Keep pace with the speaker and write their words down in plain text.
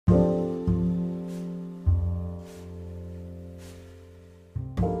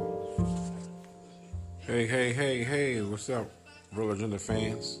Hey, what's up, Roller Agenda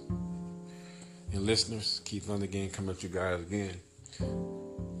fans and listeners? Keith London again, coming at you guys again.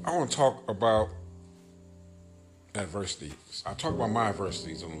 I want to talk about adversities. I talked about my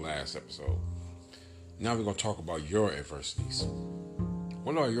adversities on the last episode. Now we're going to talk about your adversities.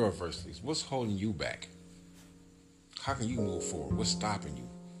 What are your adversities? What's holding you back? How can you move forward? What's stopping you?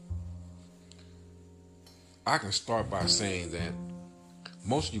 I can start by saying that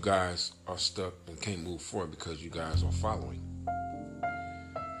most of you guys are stuck and can't move forward because you guys are following.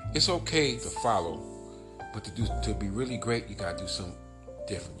 It's okay to follow, but to be really great, you gotta do something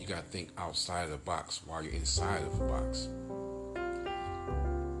different. You gotta think outside of the box while you're inside of the box.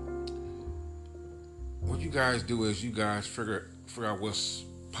 What you guys do is you guys figure out what's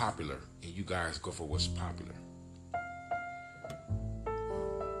popular, and you guys go for what's popular.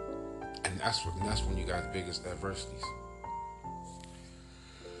 And that's when you guys' biggest adversities.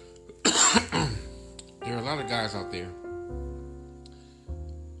 There are a lot of guys out there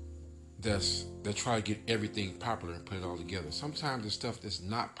that try to get everything popular and put it all together. Sometimes the stuff that's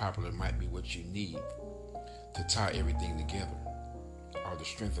not popular might be what you need to tie everything together, or to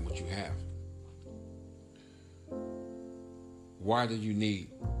strengthen what you have. Why do you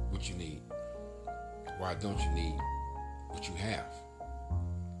need what you need? Why don't you need what you have?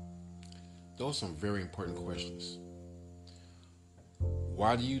 Those are some very important questions.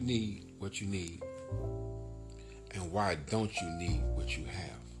 Why do you need what you need? And why don't you need what you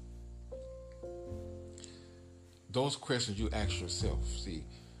have? Those questions you ask yourself. See,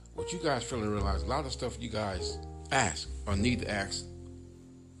 what you guys fail to realize, a lot of stuff you guys ask or need to ask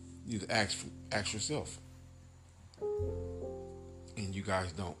yourself. And you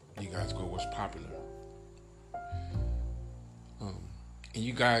guys don't. You guys go what's popular. And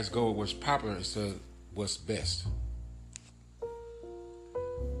you guys go what's popular instead of what's best.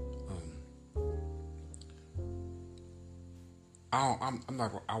 I'm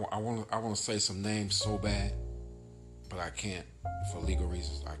not. I want to say some names so bad, but I can't for legal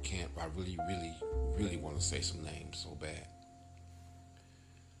reasons. I can't. I really want to say some names so bad,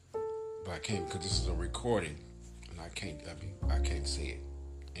 but I can't because this is a recording, and I can't say it.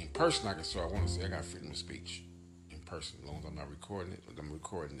 In person, I can say I want to say I got freedom of speech. In person, as long as I'm not recording it, I'm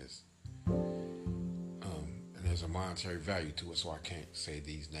recording this. And there's a monetary value to it, so I can't say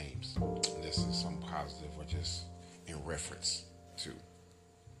these names. Unless it's something positive or just in reference to.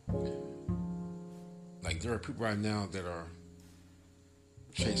 Like, there are people right now that are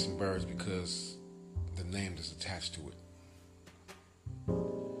chasing birds because the name is attached to it.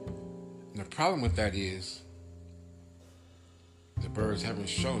 And the problem with that is the birds haven't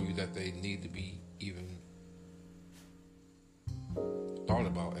shown you that they need to be even thought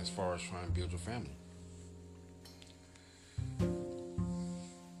about as far as trying to build your family.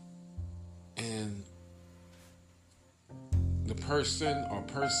 And the person or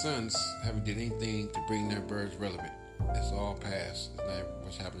persons haven't did anything to bring their birds relevant. It's all past. It's not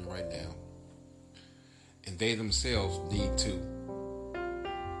what's happening right now. And they themselves need to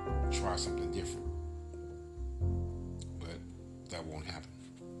try something different. But that won't happen.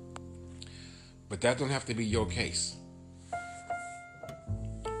 But that don't have to be your case.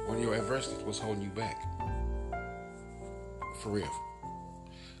 One of your adversities, what's holding you back? For real.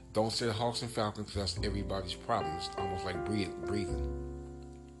 Don't say Hawks and Falcons because that's everybody's problem. It's almost like breathing.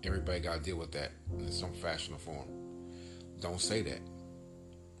 Everybody got to deal with that in some fashion or form. Don't say that.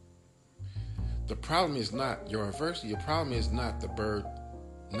 The problem is not your adversity. Your problem is not the bird,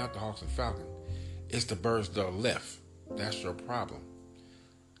 not the Hawks and Falcons. It's the birds that are left. That's your problem.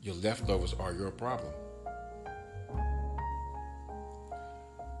 Your leftovers are your problem.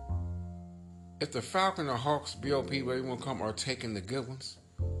 If the Falcon or Hawks, BOP, where you want to come, are taking the good ones,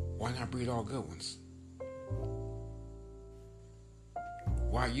 why not breed all good ones?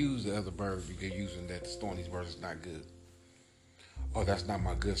 Why use the other birds if you're using that storing these birds is not good? Oh, that's not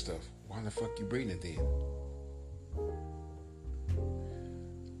my good stuff. Why in the fuck you breeding it then?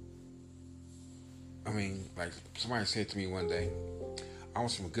 I mean, like somebody said to me one day, I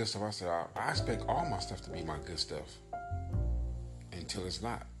want some good stuff. I said, I expect all my stuff to be my good stuff until it's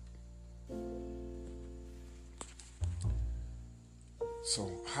not.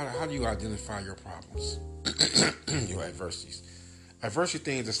 So how do you identify your problems, your adversities? Adversity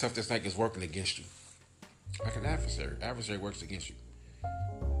things are stuff that's like it's working against you. Like an adversary. Adversary works against you.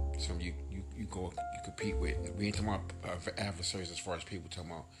 So you compete with. We ain't talking about adversaries as far as people talking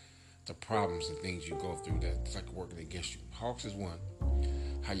about the problems and things you go through that's like working against you. Hawks is one.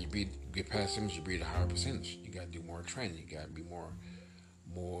 How you get past them is you breed a higher percentage. You got to do more training. You got to be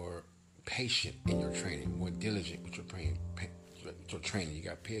more patient in your training, more diligent with your your training. You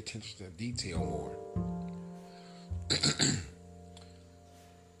got to pay attention to the detail more.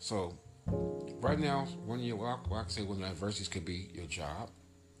 So, right now, one of your, I can say one of the adversities could be your job.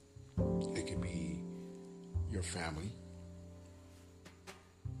 It could be your family.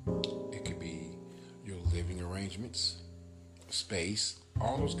 It could be your living arrangements, space.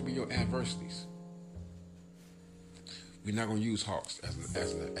 All those could be your adversities. We're not going to use hawks as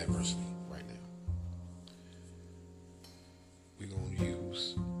an adversity right now. We're going to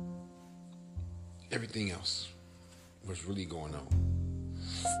use everything else. What's really going on.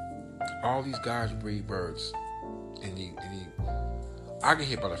 All these guys breed birds. I get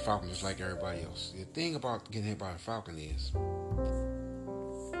hit by the falcon just like everybody else. The thing about getting hit by a falcon is,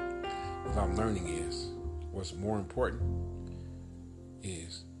 what I'm learning is, what's more important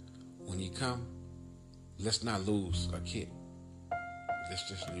is, when you come, let's not lose a kid. Let's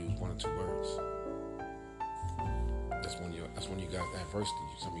just lose one or two birds. That's when you got adversity.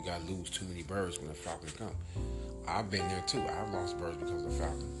 You got to lose too many birds when the falcon come. I've been there too. I've lost birds because of the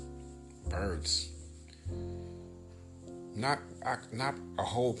falcon. Birds. Not a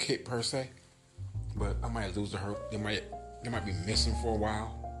whole kit per se, but I might lose the herd. They might be missing for a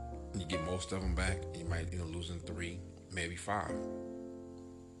while. You get most of them back. You might losing 3, maybe 5.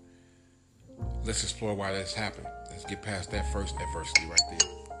 Let's explore why that's happened. Let's get past that first adversity right there.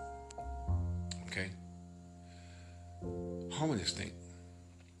 Okay? Home instinct.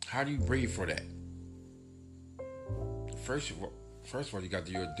 How do you breed for that? First of all, you got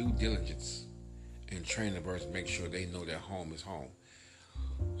to do your due diligence and train the birds to make sure they know that home is home.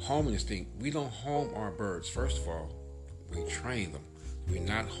 Home instinct. We don't home our birds. First of all, we train them. We're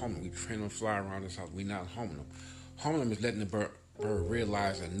not homing. We train them to fly around this house. We're not homing them. Homing them is letting the bird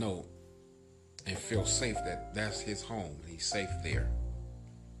realize and know and feel safe that that's his home. He's safe there.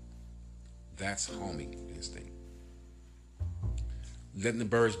 That's homing instinct. Letting the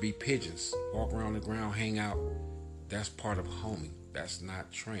birds be pigeons, walk around the ground, hang out, that's part of homing. That's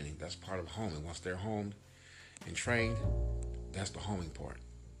not training. That's part of homing. Once they're homed and trained, that's the homing part.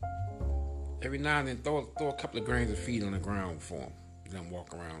 Every now and then, throw a couple of grains of feed on the ground for them. Let them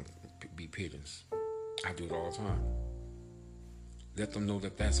walk around, be pigeons. I do it all the time. Let them know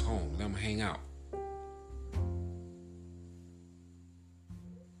that that's home. Let them hang out.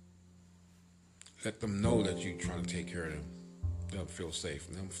 Let them know that you're trying to take care of them. Let them feel safe.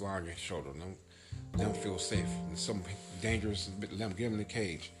 Let them fly on your shoulder. Let them feel safe. And some dangerous, let them get them in the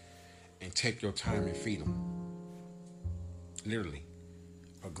cage and take your time and feed them. Literally.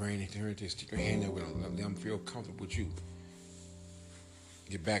 A grain here and there, stick your hand there with them. Let them feel comfortable with you.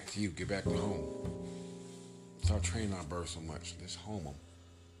 Get back to you. Get back to home. Stop training our birds so much. Let's home them.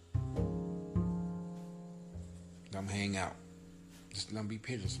 Let them hang out. Just let them be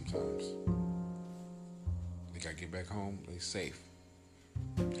pigeons sometimes. They gotta get back home. They're safe.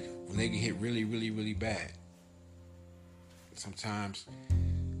 When they get hit really, really, really bad, sometimes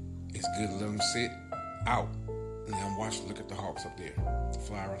it's good to let them sit out and let them look at the hawks up there.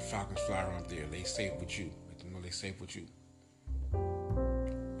 Falcons fly around up there. They safe with you. Let them know they safe with you.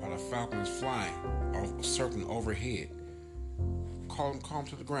 While the falcon is flying, circling overhead, call them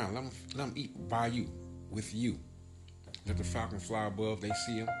to the ground. Let them eat by you, with you. Let the falcon fly above. They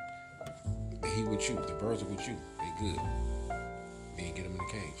see him. He with you. The birds are with you. They good. Then get them in the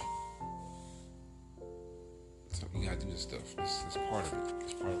cage. So you gotta do this stuff. It's part of it.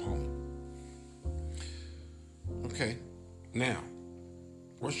 It's part of homing. Okay. Now,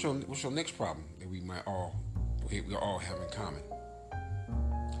 what's your next problem that we all have in common?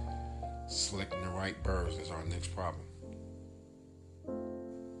 Selecting the right birds is our next problem.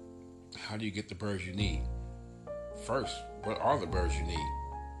 How do you get the birds you need? First, what are the birds you need?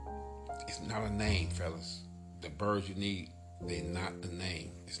 It's not a name, fellas. The birds you need, they're not a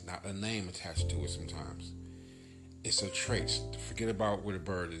name. It's not a name attached to it sometimes. It's a trait. Forget about what a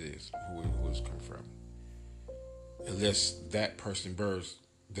bird it is, who it's come from. Unless that person birds,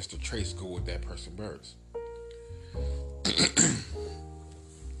 just the traits go with that person birds.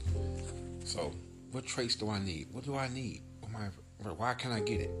 So, what traits do I need? What do I need? Why can't I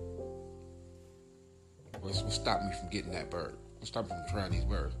get it? What's stopping me from getting that bird? What's stopping me from trying these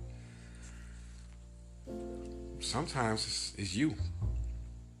birds? Sometimes it's you.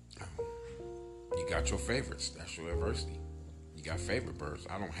 You got your favorites. That's your adversity. You got favorite birds.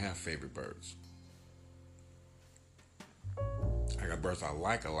 I don't have favorite birds. I got birds I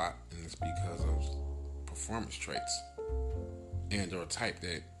like a lot, and it's because of performance traits. And they're a type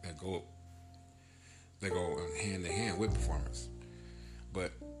that go hand in hand with performance.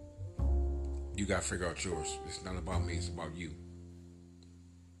 But you got to figure out yours. It's not about me. It's about you.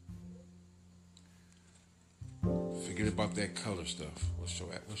 Forget about that color stuff. What's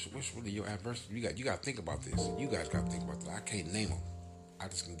really your adversity? You got to think about this. You guys got to think about that. I can't name them. I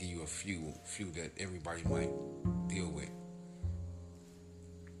just can give you a few that everybody might deal with.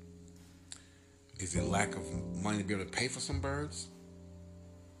 Is it lack of money to be able to pay for some birds?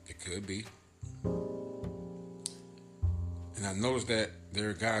 It could be. And I noticed that there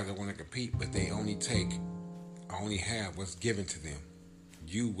are guys that want to compete, but they only have what's given to them.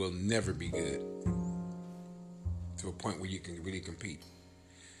 You will never be good to a point where you can really compete.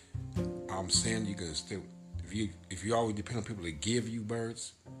 I'm saying you can still, if you always depend on people to give you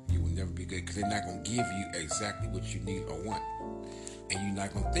birds, you will never be good because they're not going to give you exactly what you need or want. And you're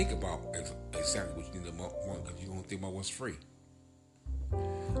not going to think about exactly what you need or want because you're going to think about what's free.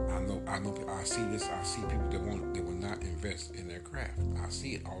 I know. I see this. I see people that will not invest in their craft. I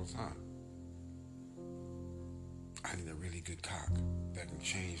see it all the time. I need a really good cock that can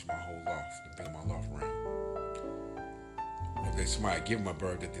change my whole loft, to build my loft around. Or there's somebody give them a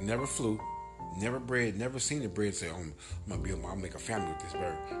bird that they never flew, never bred, never seen the bird. Say, I'll make a family with this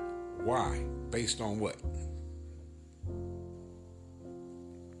bird. Why? Based on what?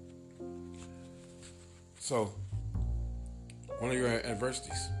 So, one of your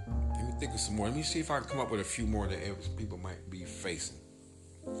adversities. Let me think of some more. Let me see if I can come up with a few more that people might be facing.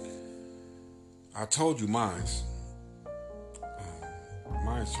 I told you mine's.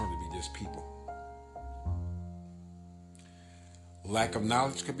 Mine's turned to be just people. Lack of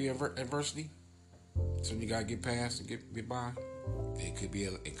knowledge could be adversity. So you gotta get past and get by. It could be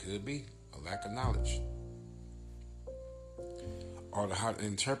a lack of knowledge, or how to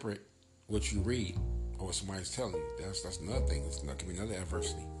interpret what you read or what somebody's telling you. That's another thing. That could be another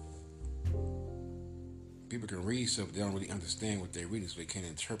adversity. People can read stuff, but they don't really understand what they're reading, so they can't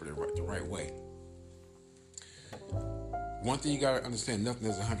interpret it the right way. One thing you gotta understand: nothing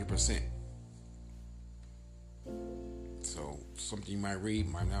is 100%. So something you might read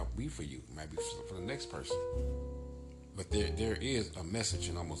might not be for you. It might be for the next person. But there is a message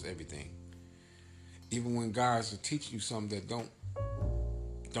in almost everything. Even when guys are teaching you something that don't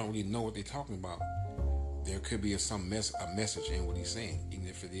really know what they're talking about, there could be a message in what he's saying, even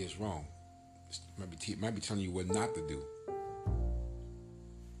if it is wrong. It might be telling you what not to do.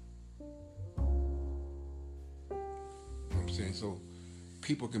 You know what I'm saying? So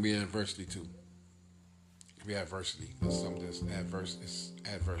people can be in adversity too. It can be adversity. There's something that's adverse. It's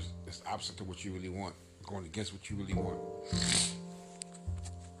adverse. It's opposite to what you really want. Going against what you really want.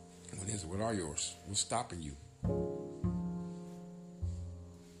 What is it? What are yours? What's stopping you?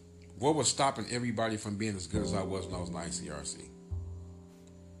 What was stopping everybody from being as good as I was when I was in ICRC?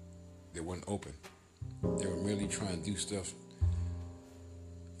 They weren't open. They were merely trying to do stuff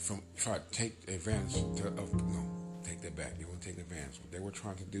try to take advantage take that back. They weren't taking advantage. What they were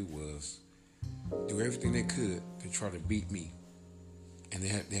trying to do was do everything they could to try to beat me. And they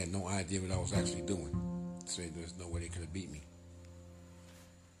had no idea what I was actually doing. So there's no way they could have beat me.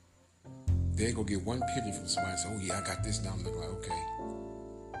 They go get one picture from somebody and say, oh yeah, I got this now. I'm like, okay.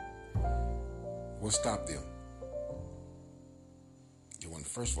 What stopped them?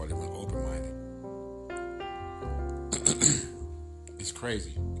 First of all, they weren't open-minded. It's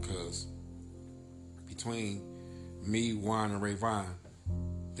crazy because between me, Juan, and Ray Vine,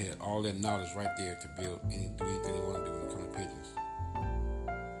 they had all that knowledge right there to do anything they want to do when it comes to pigeons.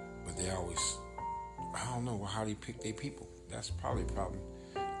 But they always, I don't know how they pick their people. That's probably a problem.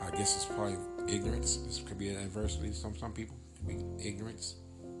 I guess it's probably ignorance. This could be an adversity. Some people could be ignorance.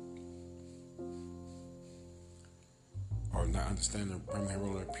 Or not understand the Birmingham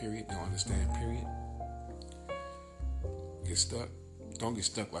roller period. Don't understand period. Get stuck. Don't get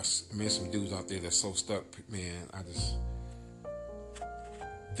stuck like some dudes out there that's so stuck, man.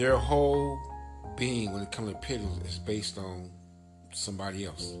 Their whole being when it comes to pigeons is based on somebody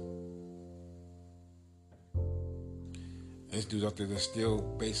else. And there's dudes out there that's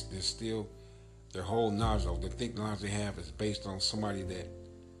still their whole knowledge of the knowledge they have is based on somebody that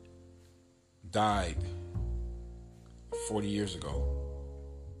died 40 years ago.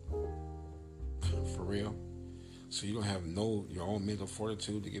 For real. So you don't have your own mental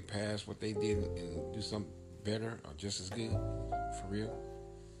fortitude to get past what they did and do something better or just as good. For real.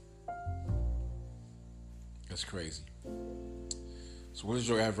 That's crazy. So what is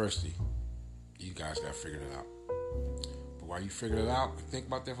your adversity? You guys got to figure it out. But while you figure it out and think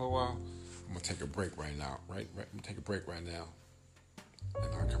about that for a while, I'm going to take a break right now. I'm going to take a break right now.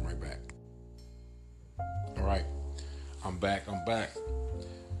 And I'll come right back. All right. I'm back.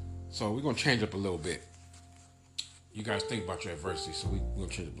 So we're going to change up a little bit. You guys think about your adversity, so we're going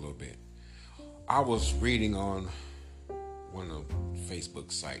to change up a little bit. I was reading on one of the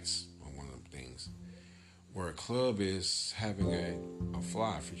Facebook sites, on one of the things, where a club is having a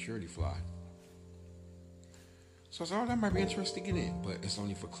fly, security fly. So I said, oh, that might be interesting to get in, but it's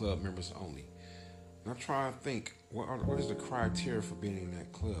only for club members only. And I'm trying to think, what is the criteria for being in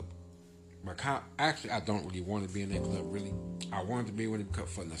that club? Actually, I don't really want to be in that club, really. I wanted to be in it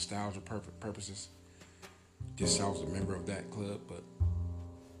for nostalgia purposes. Just so I was a member of that club, but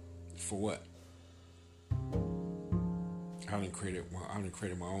for what? I didn't create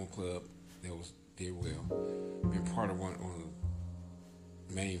my own club that did well. Been part of one of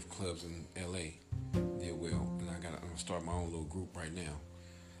the main clubs in LA did well, and I'm gonna start my own little group right now.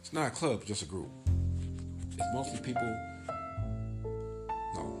 It's not a club, it's just a group. It's mostly people.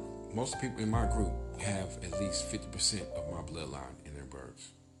 No, most people in my group have at least 50% of my bloodline in their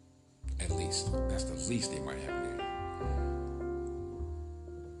birds. At least that's the least they might have in there,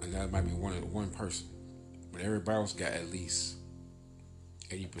 and that might be one person. But everybody else got at least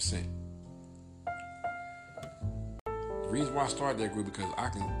 80%. The reason why I started that group because I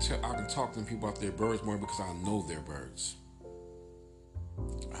can talk to them people about their birds more because I know their birds.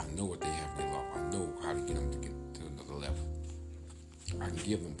 I know what they have in their loft. I know how to get them to get to another level. I can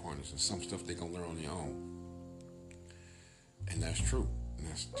give them pointers and some stuff they're gonna learn on their own. And that's true. And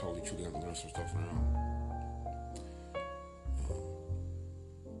that's totally true. They're gonna learn some stuff on their own.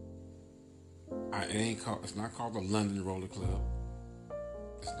 It's not called the London Roller Club.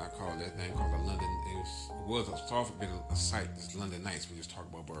 It's not called that. It ain't called the London. It was been a site. This London Nights. We just talk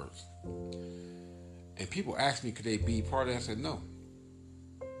about birds. And people ask me, could they be part of that? I said no.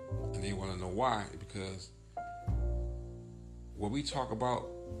 And they want to know why. Because what we talk about,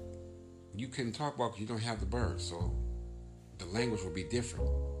 you couldn't talk about because you don't have the birds. So the language will be different.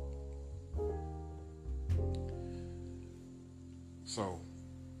 So.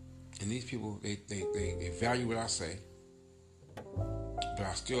 And these people, they value what I say, but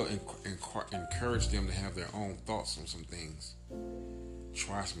I still encourage them to have their own thoughts on some things,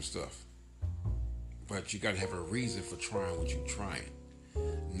 try some stuff. But you got to have a reason for trying what you're trying,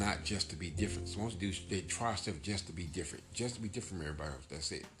 not just to be different. So once they try stuff just to be different from everybody else.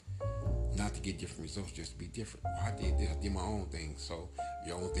 That's it. Not to get different results, just to be different. Well, I did this, I did my own thing. So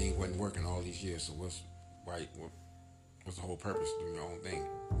your own thing wasn't working all these years. So what's right? What's the whole purpose of doing your own thing?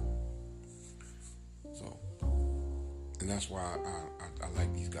 So, and that's why I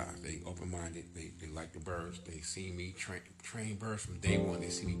like these guys. They open-minded. They like the birds. They see me train birds from day one. They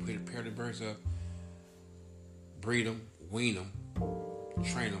see me pair the birds up, breed them, wean them,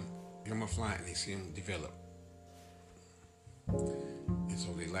 train them, get them flying, and they see them develop. And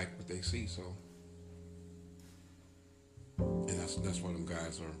so they like what they see. So, and that's why them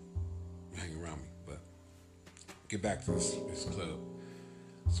guys are hanging around me. But get back to this club.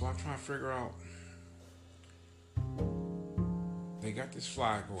 So I'm trying to figure out. They got this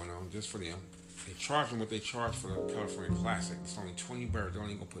fly going on just for them. They charge them what they charge for the California Classic. It's only 20 birds. They're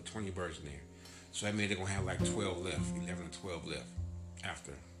only going to put 20 birds in there. So that means they're going to have like 12 left, 11 or 12 left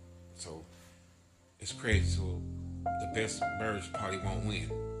after. So it's crazy. So the best birds probably won't win.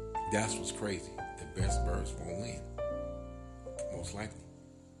 That's what's crazy. The best birds won't win. Most likely.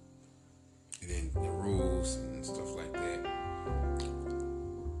 And then the rules and stuff like that.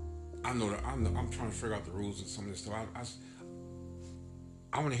 I'm trying to figure out the rules and some of this stuff.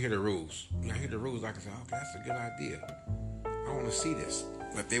 I want to hear the rules. When I hear the rules, I can say, okay, that's a good idea. I want to see this.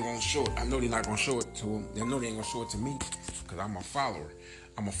 But they won't show it. I know they're not going to show it to them. They know they ain't going to show it to me because I'm a follower.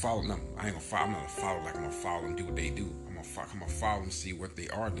 I'm going to follow them. I'm not a follower like I'm going to follow them do what they do. I'm going to follow them and see what they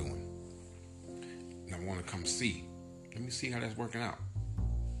are doing. And I want to come see. Let me see how that's working out.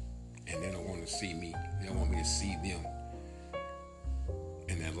 And they don't want to see me. They don't want me to see them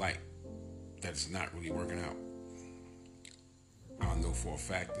in that light. That's not really working out. I don't know for a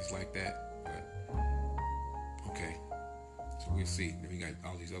fact it's like that, but okay. So we'll see. Then we got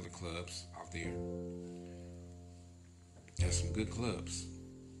all these other clubs out there. There's some good clubs.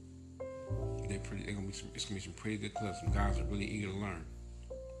 It's gonna be some pretty good clubs. Some guys are really eager to learn.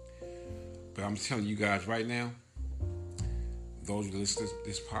 But I'm telling you guys right now, those who listen to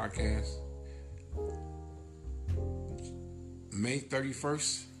this podcast, May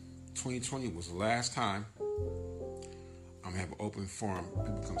 31st, 2020 was the last time I'm gonna have an open forum.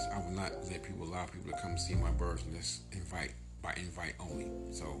 People come. I will not allow people to come see my birds unless by invite only.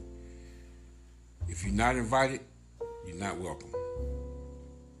 So if you're not invited, you're not welcome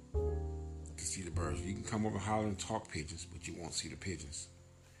to see the birds. You can come over, holler, and talk pigeons, but you won't see the pigeons.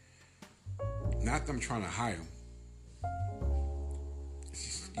 Not them trying to hide them.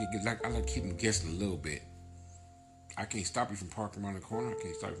 I like to keep them guessing a little bit. I can't stop you from parking around the corner. I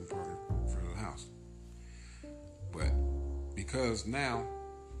can't stop you from parking in front of the house. But because now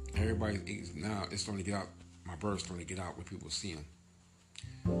it's starting to get out My birds starting to get out where people see them,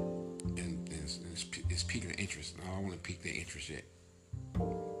 and it's piquing their interest. I don't want to pique their interest yet,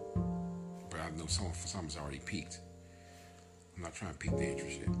 but I know some has already peaked. I'm not trying to pique their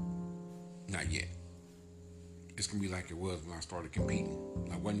interest yet, not yet. It's gonna be like it was when I started competing.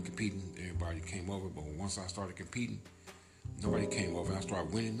 I wasn't competing; everybody came over, but once I started competing, nobody came over. And I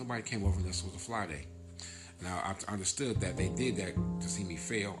started winning. Nobody came over unless it was a fly day. Now, I understood that they did that to see me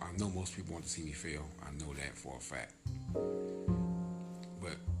fail. I know most people want to see me fail. I know that for a fact.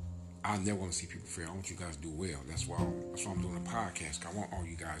 But I never want to see people fail. I want you guys to do well. That's why I'm doing a podcast. I want all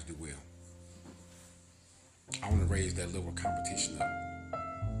you guys to do well. I want to raise that level of competition up.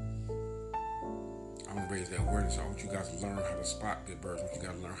 I want to raise that awareness. I want you guys to learn how to spot good birds. I want you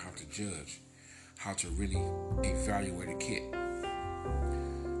guys to learn how to judge, how to really evaluate a kit.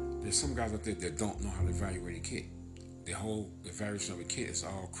 There's some guys out there that don't know how to evaluate a kid. The whole evaluation of a kid is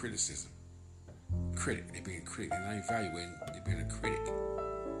all criticism. Critic. They're being a critic. They're not evaluating. They're being a critic.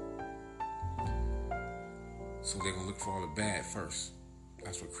 So they're going to look for all the bad first.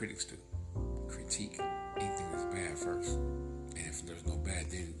 That's what critics do. Critique anything that's bad first. And if there's no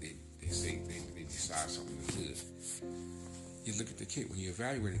bad, then they decide something is good. You look at the kid. When you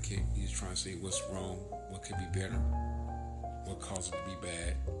evaluate a kid, you're just trying to say what's wrong, what could be better, what caused it to be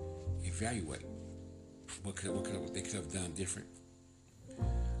bad. Evaluate what they could have done different.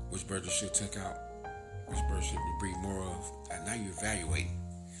 Which birds you should have took out. Which birds should we breed more of. And now you evaluate.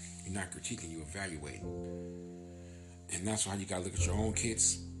 You're not critiquing, you evaluate. And that's why you gotta look at your own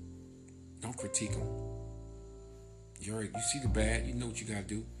kids. Don't critique them. You see the bad. You know what you gotta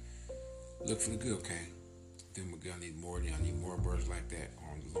do. Look for the good. Okay. Then I need more. I need more birds like that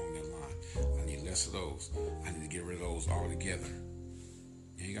along that line. I need less of those. I need to get rid of those altogether.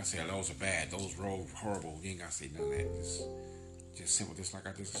 You ain't gotta say those are bad, those are horrible. You ain't gotta say none of that. Just simple, just like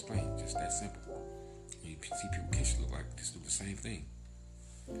I just explained. Just that simple. You see people kids look like just do the same thing.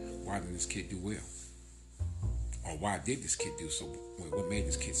 Why did this kid do well? Or why did this kid do so? What made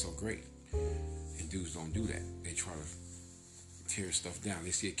this kid so great? And dudes don't do that. They try to tear stuff down.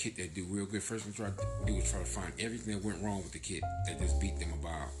 They see a kid that do real good. First thing they try to do is try to find everything that went wrong with the kid that just beat them.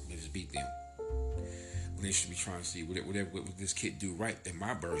 They should be trying to see whatever this kid do right that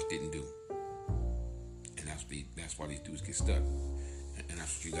my birds didn't do. And that's why these dudes get stuck. And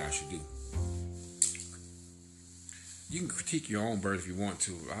that's what you guys should do. You can critique your own birds if you want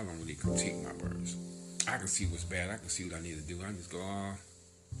to. I don't really critique my birds. I can see what's bad. I can see what I need to do. I just go,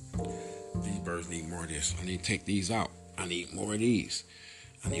 these birds need more of this. I need to take these out. I need more of these.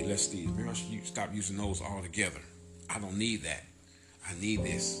 I need less of these. Maybe I should stop using those altogether. I don't need that. I need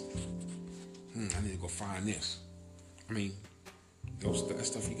this. I need to go find this. I mean, that's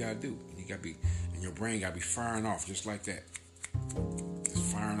stuff you gotta do. You gotta be, and your brain gotta be firing off just like that. Just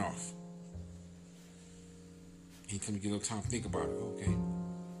firing off. Anytime you get a little time to think about it, okay.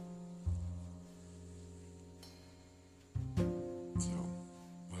 So,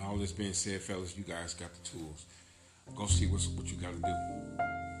 with all this being said, fellas, you guys got the tools. Go see what you gotta do.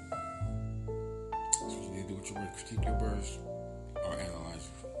 That's what you need to do with your birds. Critique your birds or analyze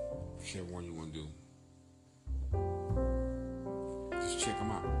them. Whichever one you want to do. Just check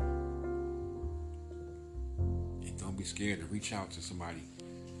them out. And don't be scared to reach out to somebody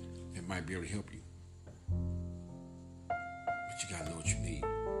that might be able to help you. But you got to know what you need.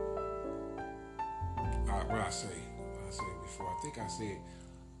 What I said before. I think I said,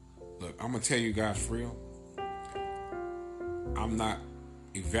 look, I'm going to tell you guys for real. I'm not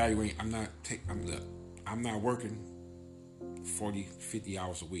evaluating. I'm not working 40, 50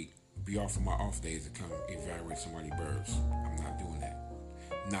 hours a week. Be off on my off days to come evaluate somebody's birds. I'm not doing that.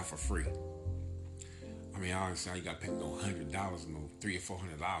 Not for free. I mean, I understand you got to pay no $100, no $300 or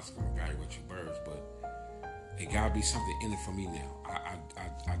 $400 to come evaluate your birds, but it got to be something in it for me now.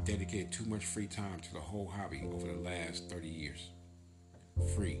 I dedicated too much free time to the whole hobby over the last 30 years.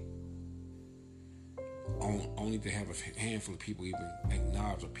 Free. Only to have a handful of people even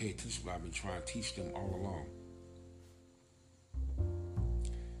acknowledge or pay attention to what I've been trying to teach them all along.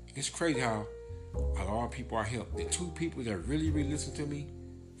 It's crazy how a lot of people I help, the two people that really, really listen to me,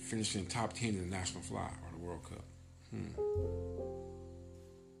 finished in top 10 in the National Fly or the World Cup.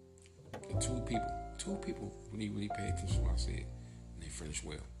 The two people really, really pay attention to what I said, and they finished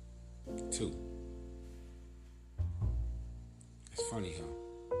well. Two. It's funny, huh?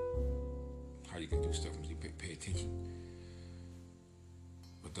 How you can do stuff when you pay attention.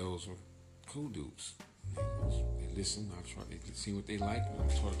 But those are cool dudes. They listen, I try to see what they like, and I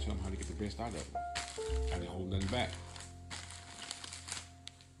try to tell them how to get the best out of it. I didn't hold nothing back.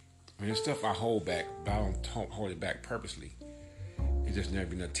 I mean, there's stuff I hold back, but I don't hold it back purposely. It's just never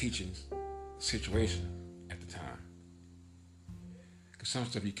been a teaching situation at Because some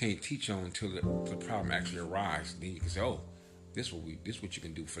stuff you can't teach on until the problem actually arises. Then you can say, oh, this what you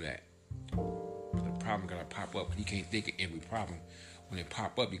can do for that. But the problem gotta pop up. You can't think of every problem. When it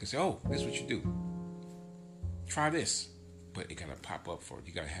pop up, you can say, oh, this is what you do. Try this. But it gotta pop up for it.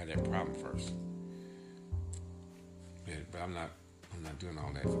 You gotta have that problem first. Yeah, but I'm not doing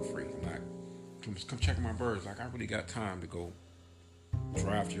all that for free. I'm not come check my birds. Like I really got time to go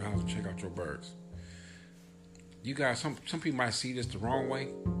drive to your house and check out your birds. You guys, some people might see this the wrong way,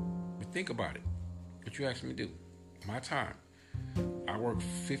 but think about it. What you asked me to do. My time. I work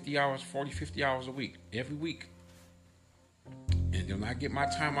 50 hours a week, every week. And then I get my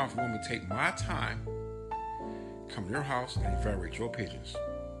time off, I'm going to take my time, come to your house and evaluate your pigeons.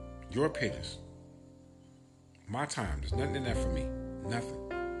 Your pigeons. My time. There's nothing in that for me. Nothing.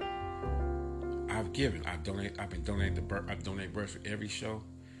 I've given. I donate birds for every show.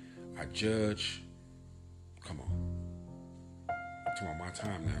 I judge. Come on. I'm talking about my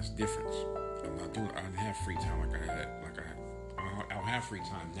time now. It's different. I'm not doing. I don't have free time like I had. I don't have free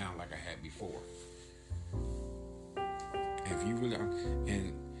time now like I had before. If you really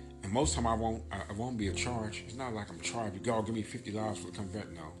and most time I won't be a charge. It's not like I'm charged. Y'all give me $50 for to come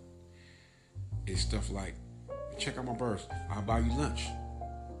back. No. It's stuff like, check out my birds. I'll buy you lunch.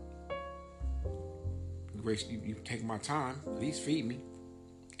 You take my time. At least feed me.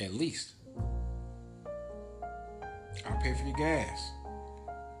 At least. I'll pay for your gas.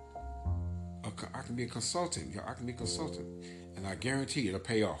 I can be a consultant. I can be a consultant. And I guarantee it'll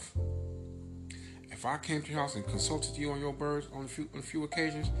pay off. If I came to your house and consulted you on your birds on a few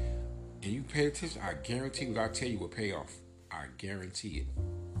occasions, and you paid attention, I guarantee what I tell you will pay off. I guarantee it.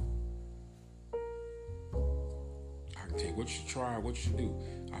 I can tell you what you should try, what you should do.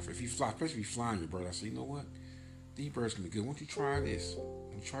 If you fly, especially if you flying your bird, I say, you know what? These birds can be good. Why don't you try this?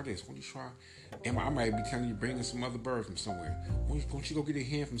 Why don't you try this? Why don't you try? And I might be telling you, bringing some other birds from somewhere. Why don't you go get a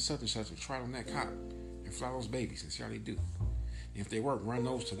hen from such and such and try it on that cock and fly those babies and see how they do. And if they work, run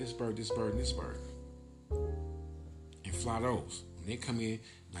those to this bird, this bird, and this bird. And fly those. When they come in,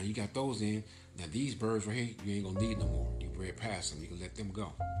 now you got those in. Now these birds right here, you ain't gonna need no more. You bred past them. You can let them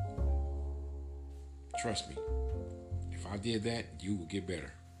go. Trust me. If I did that, you would get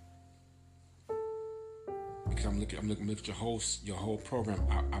better. Because I'm looking at your whole program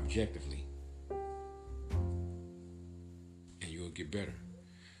objectively, and you'll get better.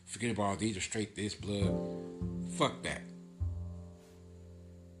 Forget about these are straight this blood. Fuck that.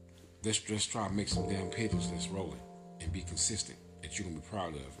 Let's just try to make some damn pigeons that's rolling and be consistent that you're gonna be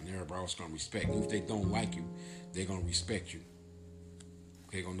proud of, and everybody else gonna respect. Even if they don't like you, they're gonna respect you.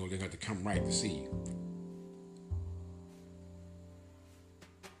 They're gonna know they're gonna have to come right to see you.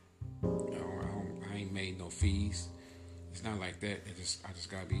 I ain't made no fees. It's not like that. I just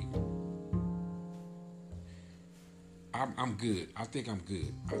gotta be. I'm good. I think I'm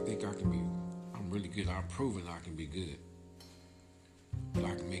good. I think I can be. I'm really good. I've proven I can be good. But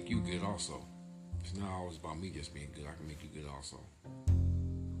I can make you good also. It's not always about me just being good. I can make you good also.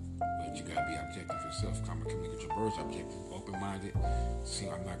 But you gotta be objective yourself. I'm gonna make your birds objective, open-minded. See,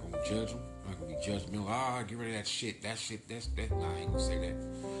 I'm not gonna judge them. I'm not gonna be judgmental. Get rid of that shit. That's that. Nah, I ain't gonna say that.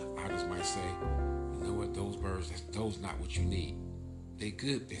 I just might say, you know what? Those birds, those not what you need. They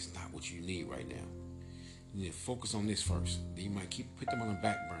good. That's not what you need right now. You need to focus on this first. Then you might put them on the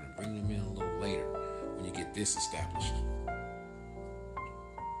back burner, bring them in a little later when you get this established.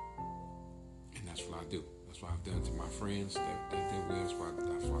 And that's what I do. That's what I've done to my friends that did well. That's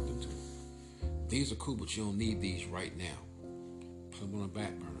what I do to them. These are cool, but you don't need these right now. Put them on the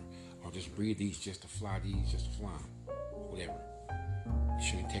back burner, or just breed these just to fly them, whatever. You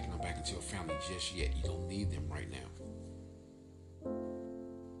shouldn't be taking them back into a family just yet. You don't need them right now.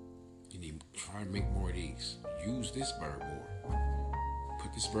 You need to try and make more of these. Use this bird more.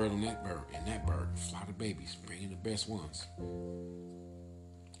 Put this bird on that bird and that bird. Fly the babies. Bring in the best ones.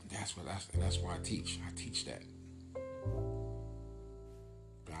 That's why I teach. I teach that.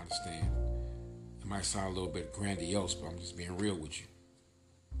 But I understand. It might sound a little bit grandiose, but I'm just being real with you.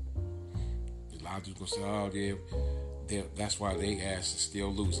 A lot of people gonna say, that's why they ass is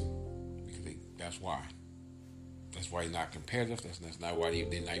still losing. Because that's why. That's why they're not competitive. That's not why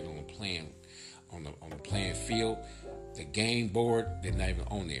they're not even on the playing field. The game board, they're not even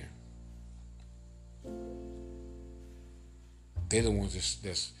on there. They're the ones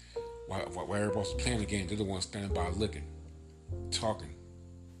that's while everybody's playing the game, they're the ones standing by looking, talking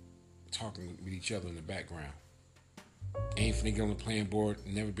with each other in the background. Ain't finna get on the playing board,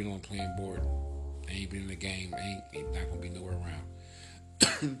 never been on the playing board, ain't been in the game, ain't not gonna be nowhere around.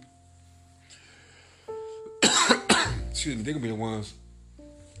 Excuse me, they're gonna be the ones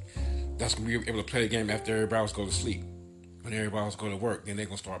that's gonna be able to play the game after everybody else go to sleep. When everybody else go to work, then they're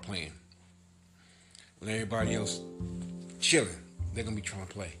gonna start playing. When everybody else chilling, they're gonna be trying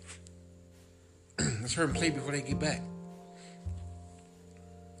to play. Let's hurry and play before they get back.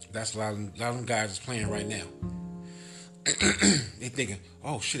 That's a lot of them guys that's playing right now. They thinking,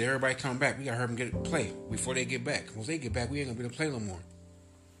 oh shit, everybody come back. We gotta hurry and get play before they get back. Once they get back, we ain't gonna be able to play no more.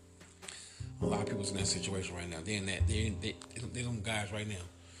 A lot of people's in that situation right now. They're in that. They're them guys right now.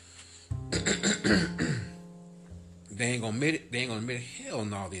 They ain't gonna admit it. They ain't gonna admit it. Hell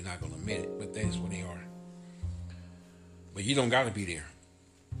no, they're not gonna admit it. But that's what they are. But you don't gotta be there.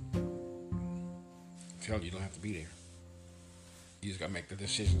 I tell you, you don't have to be there. You just gotta make the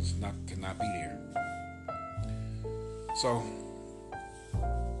decisions not to not be there. So,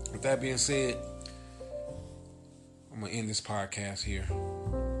 with that being said, I'm gonna end this podcast here.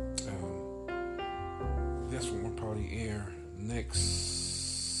 This one will probably air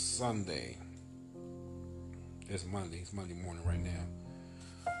next Sunday. It's Monday. It's Monday morning right now.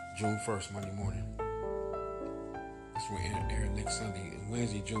 June 1st, Monday morning. This will air next Sunday. And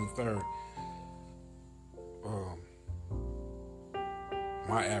Wednesday, June 3rd.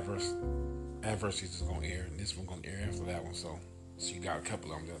 My Adversities is gonna air, and this one gonna air after that one. So you got a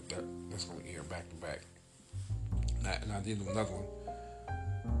couple of them that's gonna air back to back. And I did another one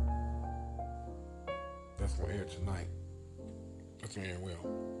that's gonna air tonight. That's gonna air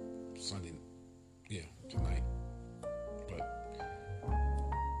Sunday, tonight. But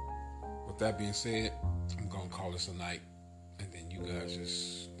with that being said, I'm gonna call this a night, and then you guys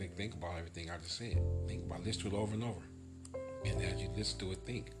just think about everything I just said. Think about, listen to it over and over, and as you listen to it,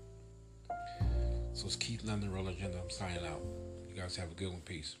 think. So it's Keith London, Roller Agenda. I'm signing out. You guys have a good one.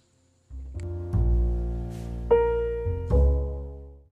 Peace.